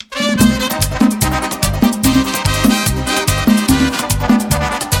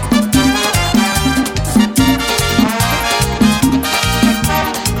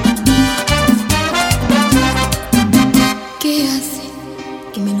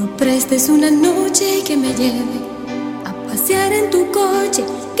prestes una noche y que me lleve a pasear en tu coche,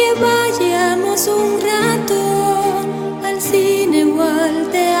 que vayamos un rato al cine o al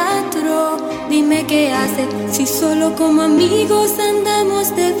teatro. Dime qué hace si solo como amigos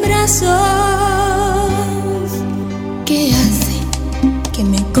andamos de brazos. ¿Qué hace que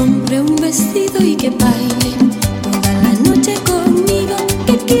me compre un vestido y que baile toda la noche conmigo,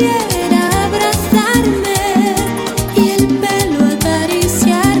 que quiera abrazarme y el pelo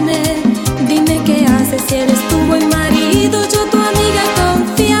acariciarme? Dime qué haces si eres tu buen marido, yo tu amiga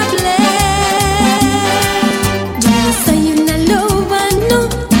confiable. Yo no soy una loba, no,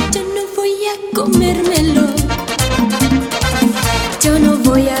 yo no voy a comérmelo. Yo no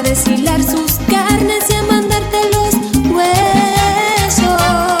voy a deshilar sus carnes y a mandarte los huesos.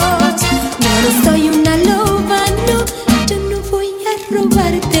 Yo no soy una loba, no, yo no voy a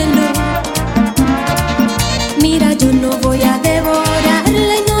robártelo. Mira, yo no voy a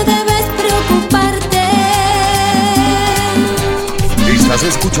devorarla y no debes preocuparte. Estás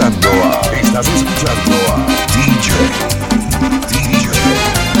escuchando a DJ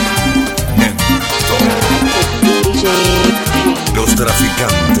Los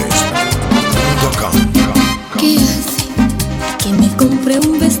Traficantes.com. ¿Qué hace que me compre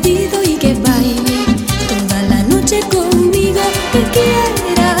un vestido y que baile toda la noche conmigo, que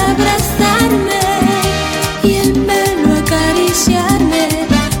quiera abrazarme y el pelo acariciarme?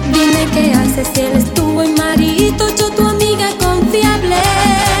 Dime qué haces si eres tu buen marido, yo tu amiga confiable.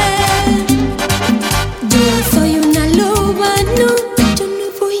 Yo soy una loba, no, yo no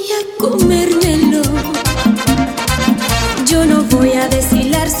voy a comérmelo. Yo no voy a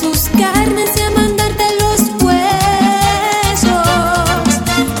deshilar sus carnes y a mandarte los huesos.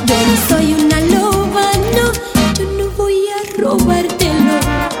 Yo no soy una loba, no, yo no voy a robártelo.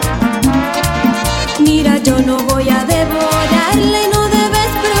 Mira, yo no voy a devorarla y no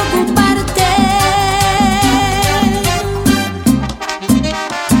debes preocuparte.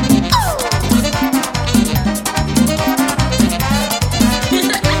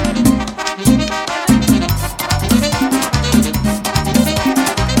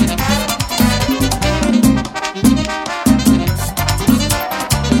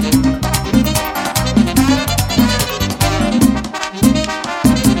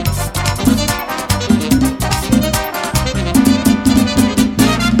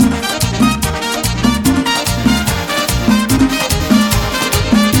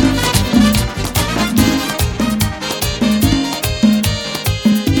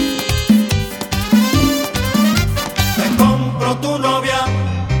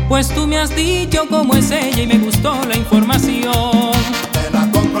 Pues tú me has dicho cómo es ella y me gustó la información. Te la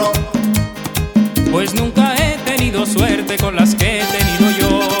compro. Pues nunca he tenido suerte con las que he tenido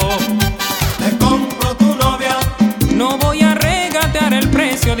yo. Te compro tu novia. No voy a regatear el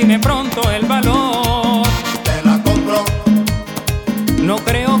precio, dime pronto el valor. Te la compro. No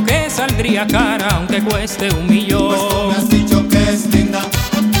creo que saldría cara aunque cueste $1 millón. Pues tú me has dicho que es linda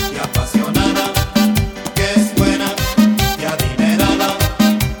y apasionada, que es buena y adinerada.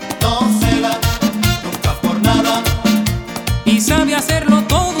 No cela, nunca por nada. Y sabe hacerlo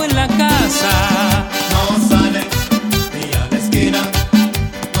todo en la casa. No sale ni a la esquina.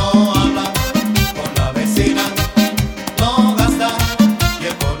 No habla con la vecina. No gasta y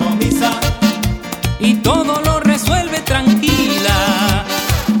economiza. Y todo lo resuelve tranquila.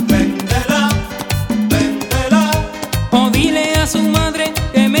 Véndela, véndela. O dile a su madre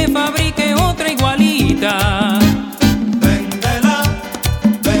que me fabrique otra igualita. Véndela,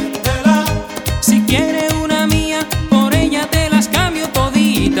 véndela. Si quiere una mía, por ella te las cambio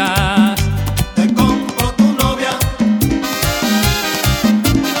toditas. Te compro tu novia.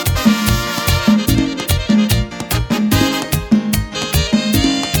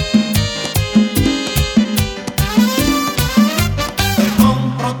 Te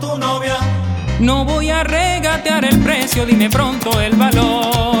compro tu novia. No voy a regatear el precio, dime pronto el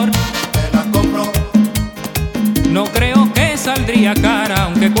valor. Te la compro. No creo que saldría cara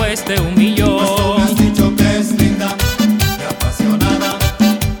aunque cueste $1 Pues tú me millón. has dicho que es linda y apasionada,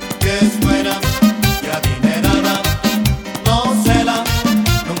 que es buena y adinerada. No cela,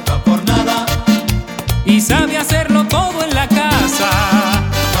 nunca por nada. Y sabe hacerlo todo en la casa.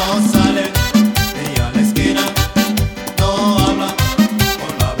 No sale ni a la esquina. No habla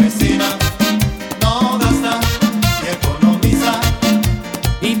con la vecina. No gasta y economiza.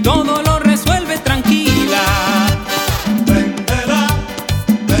 Y todo lo resuelve tranquila. Véndela,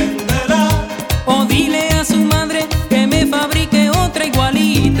 véndela. O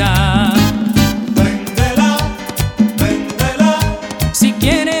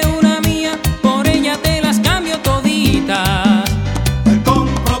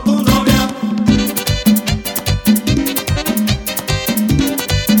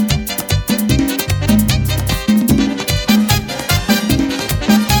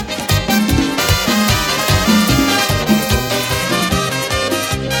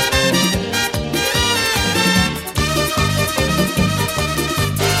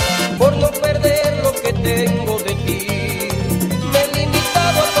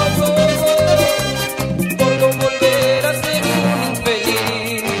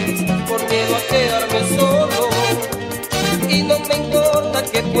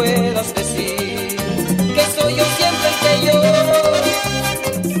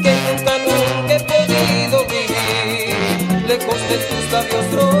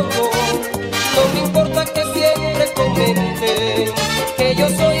rojo. No me importa que siempre comenten que yo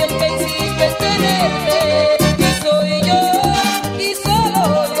soy el que insiste en tenerte. Y soy yo, y solo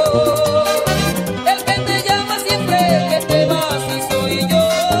yo, el que te llama siempre que te vas. Y soy yo,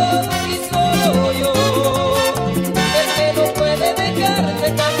 y solo yo, el que no puede dejarte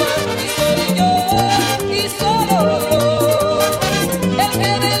jamás. Y soy yo, y solo yo, el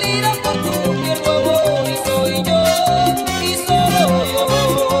que delira por tu tierno amor. Y soy yo, y solo yo,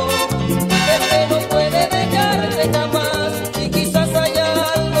 el que no puede dejarte jamás. Y quizás haya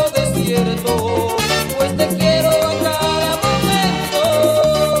algo de cierto, pues te quiero a cada momento.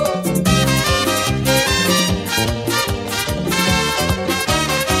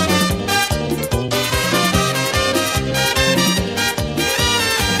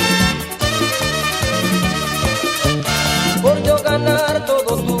 Por yo ganar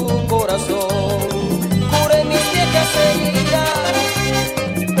todo tu corazón, juré mis viejas heridas,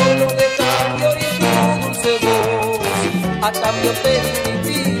 por lo de cambio y tu dulce voz, a cambio te di mi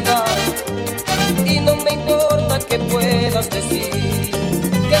vida. Y no me importa que puedas decir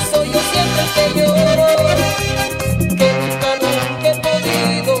que soy yo siempre el que lloro, que nunca he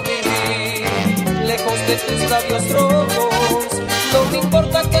podido vivir lejos de tus labios rojos. No me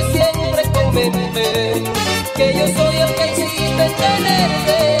importa que siempre comenten que yo soy el que insiste en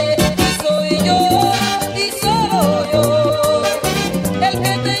tenerte. Y soy yo, y solo yo, el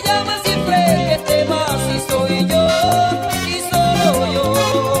que te llama siempre que te vas. Y soy yo, y solo yo,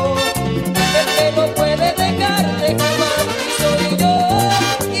 el que no puede dejarte jamás. Y soy yo,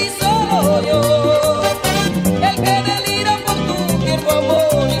 y solo yo, el que delira por tu tierno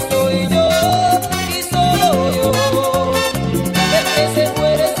amor. Y soy yo, y solo yo, el que se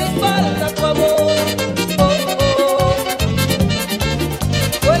muere si falta tu amor. Oh, oh.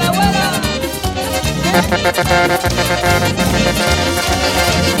 Vuela, vuela.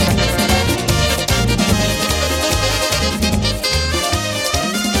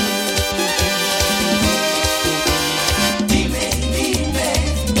 Dime, dime,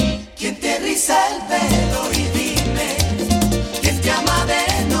 ¿quién te riza el pelo? Y dime, ¿quién te ama de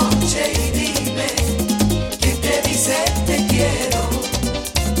noche? Y dime, ¿quién te dice te quiero?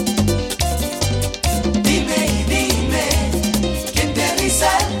 Dime y dime, ¿quién te riza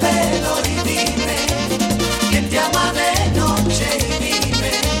el pelo? Y dime, ¿quién te ama de noche? Y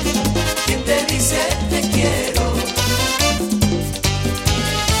dime, ¿quién te dice te quiero?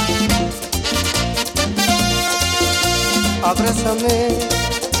 Abrázame,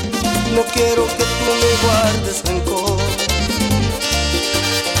 no quiero que tú me guardes rencor.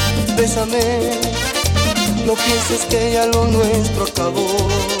 Bésame, no pienses que ya lo nuestro acabó.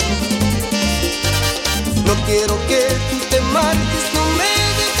 No quiero que tú te marches, no me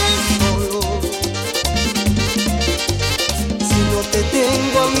dejes solo. Si no te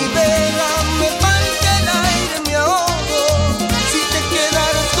tengo a mi vera, me falta el aire, me ahogo. Si te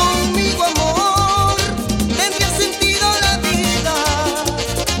quedaras conmigo, amor, tendría sentido la vida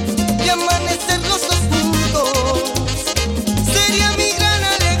y amanecer los dos juntos sería mi gran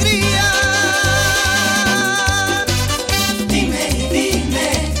alegría. Dime y dime,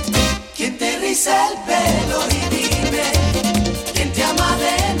 ¿quién te riza el pelo? Y dime, ¿quién te ama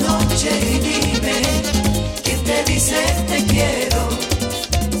de noche? Y dime, ¿quién te dice te quiero?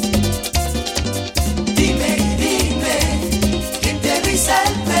 Dime y dime, ¿quién te riza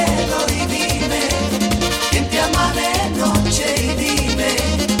el pelo? Y dime, ¿quién te ama de noche? Y dime,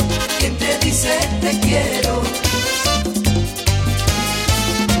 ¿quién te dice te quiero?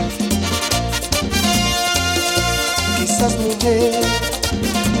 Quizás, mujer,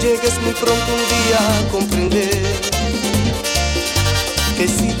 llegues muy pronto un día a comprender que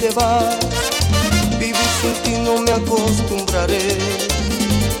si te vas, vivir sin ti no me acostumbraré.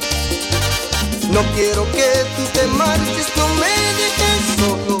 No quiero que tú te marches, no me dejes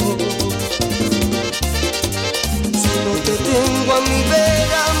solo. Si no te tengo a mi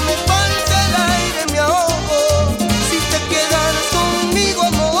vera, me falta el aire, me ahogo. Si te quedaras conmigo,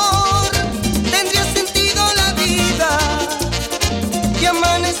 amor, tendría sentido la vida y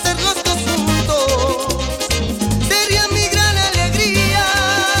amanecer los dos juntos sería mi gran alegría.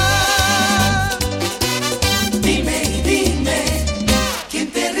 Dime y dime,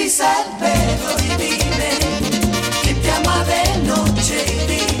 ¿quién te riza el pelo? Y dime, ¿quién te ama de noche? Y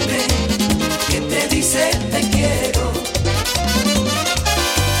dime, ¿quién te dice te quiero?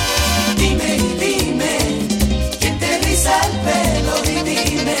 Dime y dime, ¿quién te riza el pelo? Y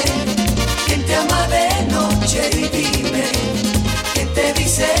dime, ¿quién te ama de noche? Y dime, ¿quién te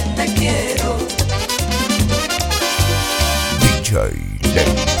dice te quiero? DJ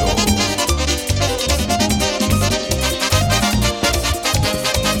Lento.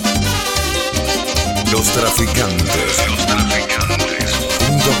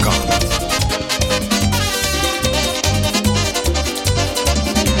 Lostraficantes.com.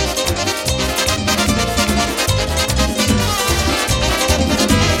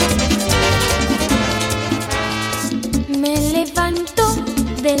 Me levanto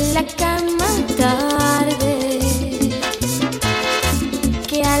de la cama tarde.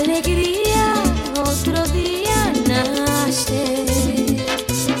 Qué alegría, otro día nace.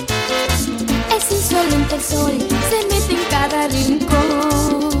 Es insolente el sol, se mete en cada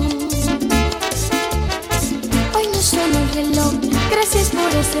rincón. Hoy no suena el reloj, gracias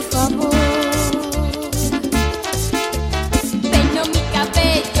por ese favor. Peino mi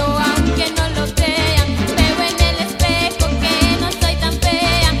cabello aunque no lo vean. Veo en el espejo que no soy tan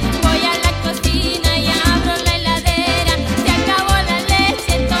fea. Voy a la cocina y abro la heladera. Se acabó la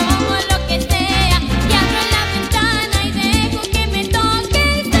leche, tomo lo que sea. Y abro la ventana y dejo que me toque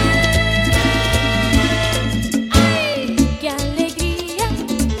el sol. ¡Ay! ¡Qué alegría!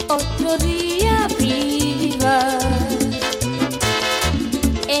 Otro día viva.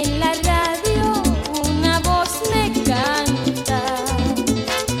 En la radio una voz me canta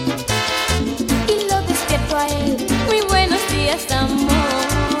y lo despierto a él. Muy buenos días, amor.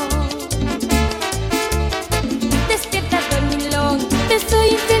 Despierta, dormilón, te soy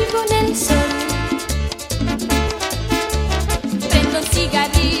infiel con el sol. Prendo un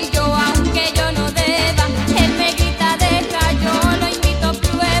cigarrillo aunque yo no deba. Él me grita, deja, yo lo invito a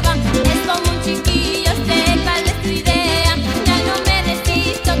prueba. Es como un chiquillo, sé cuál es tu idea. Ya no me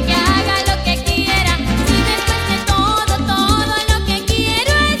resisto, que haga lo que quiera. Si después de todo, todo lo que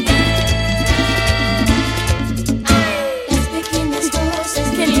quiero es las pequeñas cosas,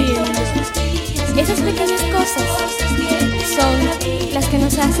 qué lindo. Esas pequeñas cosas son las que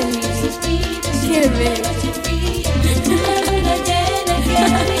nos hacen vivir. Qué bello. Luna llena, qué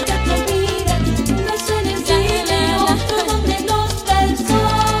rica comida. Un beso en el cielo, otro donde nos da el sol.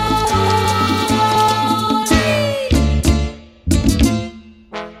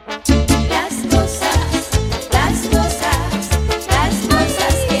 Las cosas, las cosas, las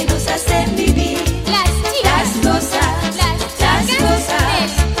cosas que nos hacen vivir. Las cosas, las cosas,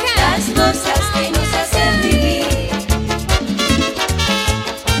 las cosas que nos hacen vivir.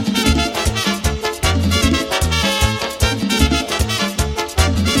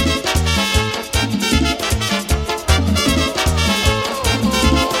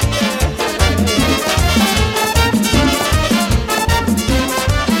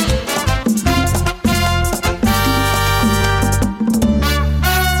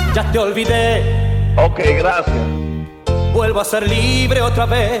 Ya te olvidé, Ok, gracias. vuelvo a ser libre otra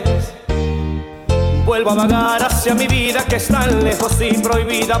vez. Vuelvo a vagar hacia mi vida que es tan lejos y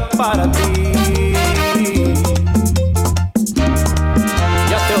prohibida para ti.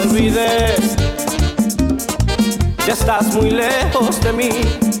 Ya te olvidé, ya estás muy lejos de mí.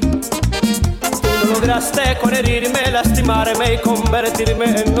 Tú no lograste con herirme, lastimarme y convertirme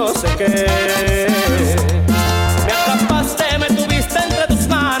en no sé qué. Me atrapaste, me tuviste entre tus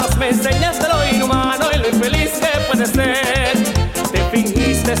manos, me enseñaste lo inhumano y lo infeliz que puede ser. Te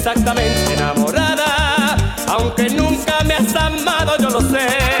fingiste exactamente enamorada, aunque nunca me has amado, yo lo sé.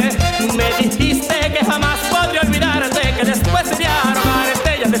 Me dijiste que jamás podría olvidarte, que después sería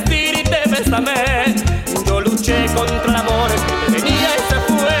robarte y al vestirte bésame. Yo luché contra el amor que te tenía y se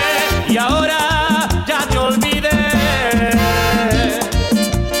fue, y ahora ya te olvidé.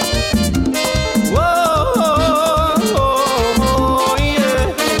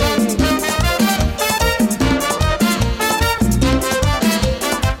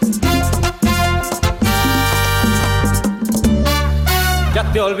 Ya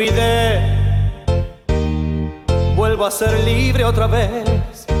te olvidé, vuelvo a ser libre otra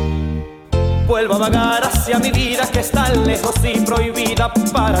vez. Vuelvo a vagar hacia mi vida que es tan lejos y prohibida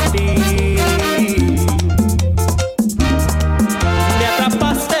para ti. Me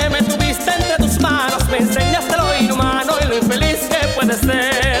atrapaste, me tuviste entre tus manos, me enseñaste lo inhumano y lo infeliz que puede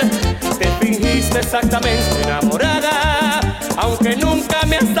ser. Te fingiste exactamente enamorada, aunque nunca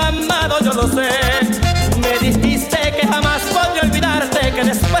me has amado, yo lo sé. Me dijiste que jamás podría olvidarte, que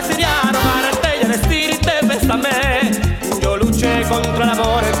después iría a robarte y a vestirte bésame. Yo luché contra el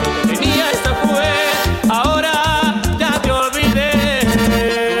amor que te tenía y se fue, ahora ya te olvidé.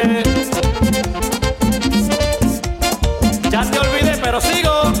 Ya te olvidé, pero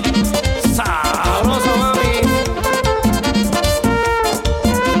sigo sabroso, mami.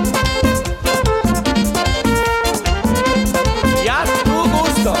 Y a tu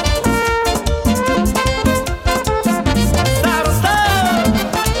gusto.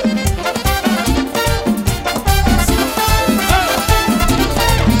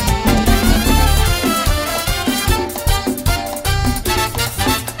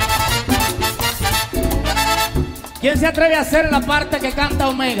 ¿Quién se atreve a hacer la parte que canta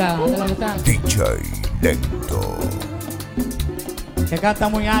Omega? DJ Lento. Que canta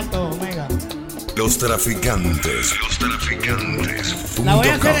muy alto, Omega. Los traficantes. La voy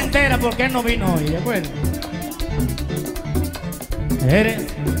a hacer entera porque él no vino hoy, ¿de acuerdo?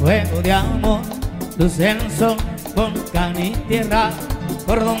 Eres fuego de amor, luz en el sol, volcán y tierra,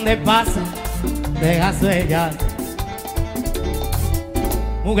 por donde pasa, dejas huellas.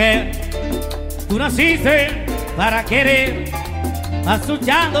 Mujer, tú naciste para querer, has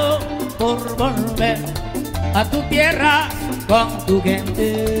luchado por volver a tu tierra con tu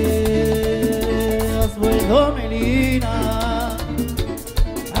gente. Has vuelto Melina,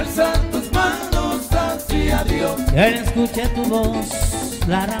 Alza tus manos hacia Dios. quien escuche tu voz,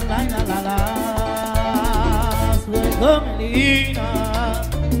 la la la la la la. Has vuelto Melina,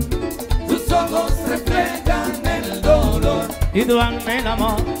 Tus ojos reflejan el dolor. y tu alma el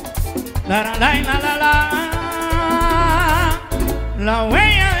amor, la la la la la la. La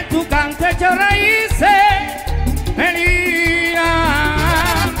huella de tu canto hecho raíces, Melina.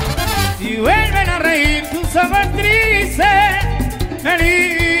 Si vuelven a reír tus ojos tristes,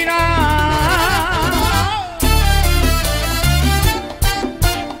 Melina.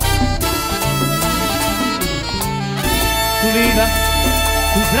 Tu vida,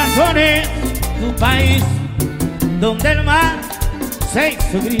 tus razones, tu país, donde el mar se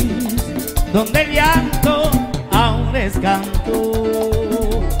hizo gris, donde el llanto aún es canto.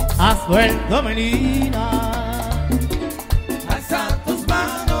 Has vuelto Melina, Alza tus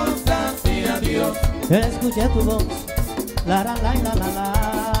manos hacia Dios. escuché tu voz, la la la la la la.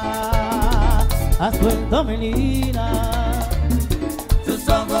 Has vuelto Melina, Tus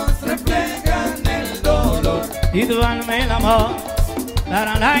ojos reflejan el dolor. y tu alma el amor, la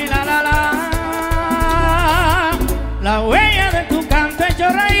la la la la la. La huella de tu canto hecho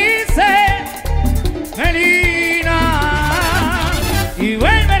raíces, Melina. Y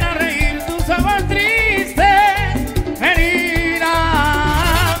vuelven a reír tus ojos tristes, Melina.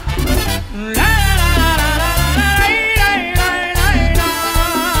 La la la la la la la la la.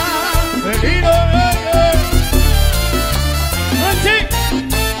 Melina, sí.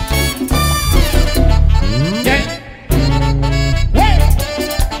 Yeah. Hey.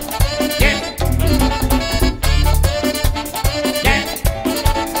 Yeah. Yeah.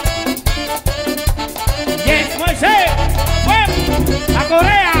 Yes, Moisés. Bueno, a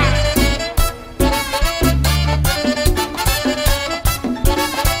Corea.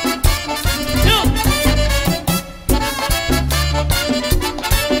 Tú.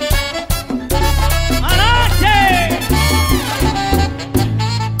 Anoche.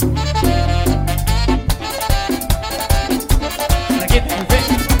 Aquí está, Moisés.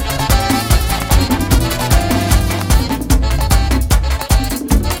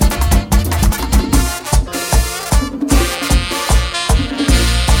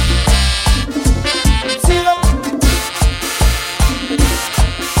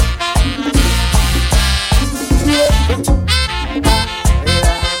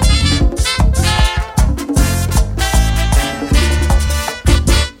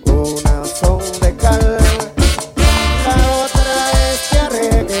 Una son de cal, la otra es de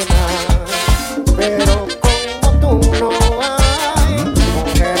arena, pero como tú no hay,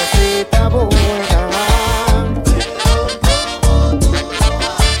 mujercita buena.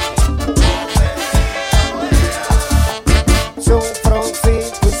 Sufro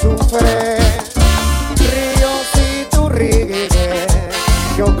si tú sufres, río si tú ríes,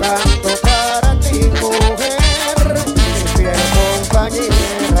 yo canto para ti, mujer, mi fiel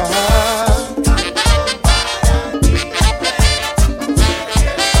compañera.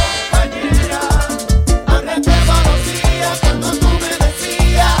 Aún recuerdo los días cuando tú me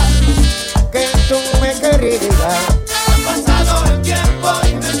decías que tú me querías. Ha pasado el tiempo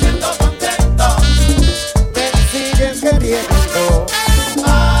y me siento contento, me sigues queriendo.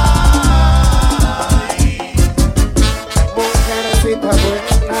 Ay, mujercita buena.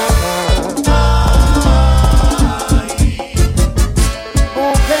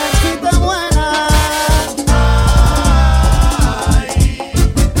 Mujercita buena.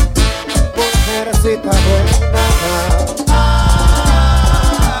 Mujercita buena.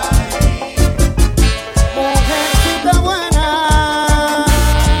 Mujercita buena.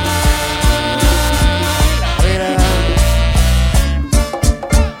 Mira.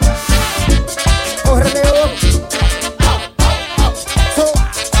 Córrele, oh. So.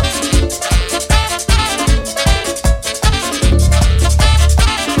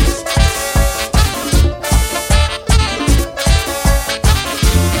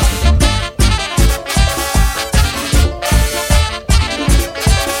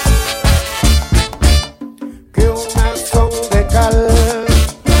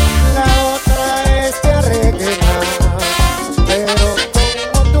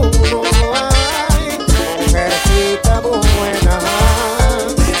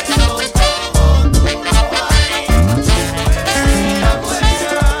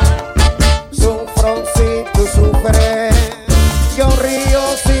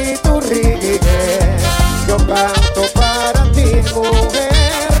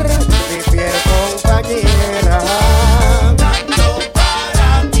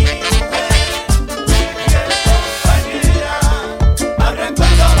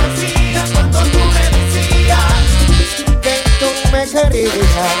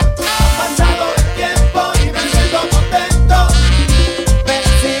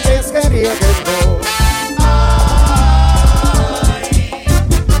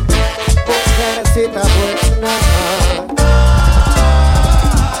 mujercita buena.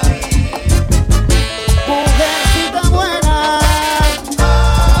 Mujercita buena.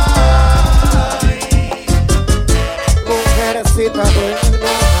 Mujercita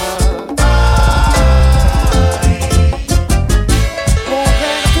buena.